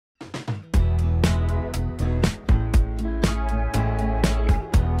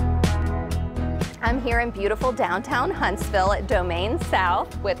I'm here in beautiful downtown Huntsville at Domaine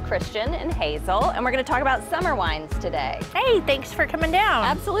South with Kristian and Hazel, and we're going to talk about summer wines today. Hey, thanks for coming down.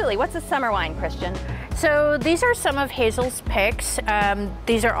 Absolutely. What's a summer wine, Kristian? So these are some of Hazel's picks.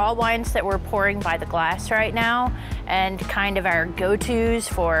 These are all wines that we're pouring by the glass right now, and kind of our go-tos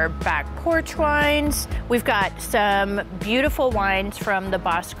for back porch wines. We've got some beautiful wines from the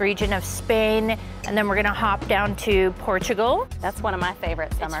Basque region of Spain, and then we're gonna hop down to Portugal. That's one of my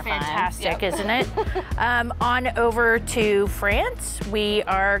favorite summer It's wines. fantastic, isn't it? On over to France, we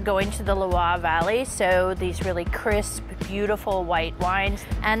are going to the Loire Valley, so these really crisp, beautiful white wines.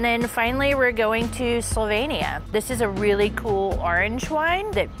 And then finally, we're going to Slovenia. This is a really cool orange wine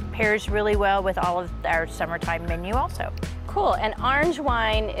that pairs really well with all of our summertime menu also. Cool, and orange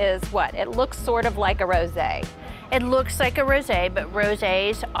wine is what? It looks sort of like a rosé. It looks like a rosé, but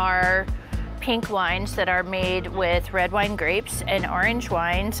rosés are pink wines that are made with red wine grapes, and orange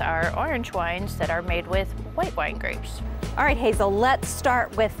wines are orange wines that are made with white wine grapes. All right, Hazel, let's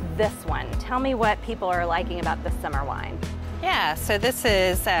start with this one. Tell me what people are liking about this summer wine. Yeah, so this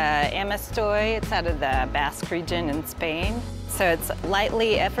is Amistoy. It's out of the Basque region in Spain. So it's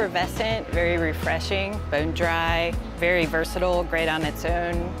lightly effervescent, very refreshing, bone dry, very versatile, great on its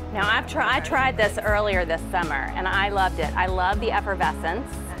own. Now, I tried this earlier this summer, and I loved it. I love the effervescence.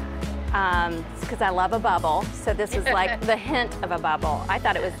 Because I love a bubble, so this is like the hint of a bubble. I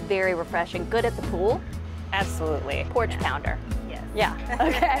thought it was very refreshing. Good at the pool. Absolutely. Porch pounder. Yes. Yeah,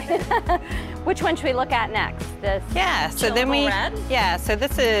 okay. Which one should we look at next? This so then red? Yeah, so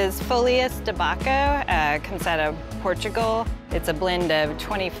this is Folias de Baco, comes out of Portugal. It's a blend of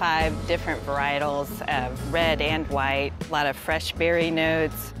 25 different varietals of red and white, a lot of fresh berry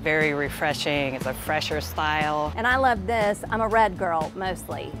notes, very refreshing. It's a fresher style. And I love this. I'm a red girl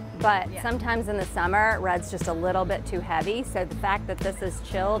mostly, but sometimes in the summer, red's just a little bit too heavy. So the fact that this is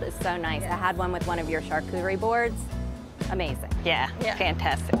chilled is so nice. I had one with one of your charcuterie boards. Amazing. Yeah,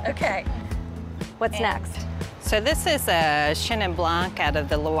 fantastic. Okay. What's next? So this is a Chenin Blanc out of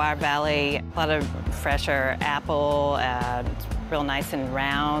the Loire Valley. A lot of fresher apple, real nice and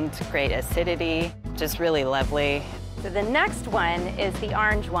round, great acidity, just really lovely. So the next one is the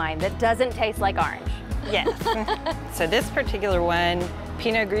orange wine that doesn't taste like orange. Yes. So this particular one,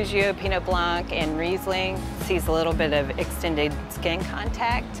 Pinot Grigio, Pinot Blanc, and Riesling, sees a little bit of extended skin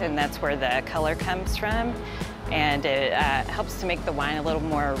contact, and that's where the color comes from. And it helps to make the wine a little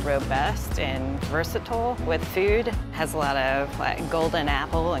more robust and versatile with food. Has a lot of golden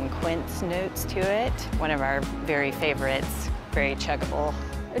apple and quince notes to it. One of our very favorites, very chuggable.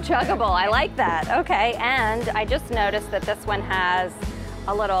 Chuggable, I like that. Okay, and I just noticed that this one has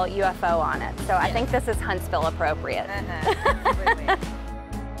a little UFO on it. So I think this is Huntsville appropriate.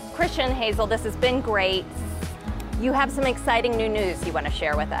 Kristian, Hazel, this has been great. You have some exciting new news you want to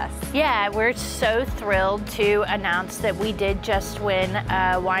share with us. Yeah, we're so thrilled to announce that we did just win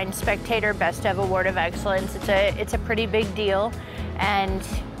a Wine Spectator Best of Award of Excellence. It's a pretty big deal, and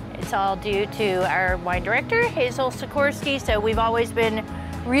it's all due to our wine director, Hazel Sikorski. So we've always been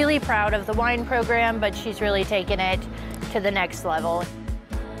really proud of the wine program, but she's really taken it to the next level.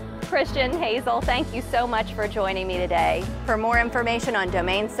 Kristian, Hazel, thank you so much for joining me today. For more information on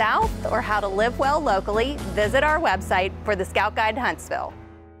Domaine South or how to live well locally, visit our website for the Scout Guide Huntsville.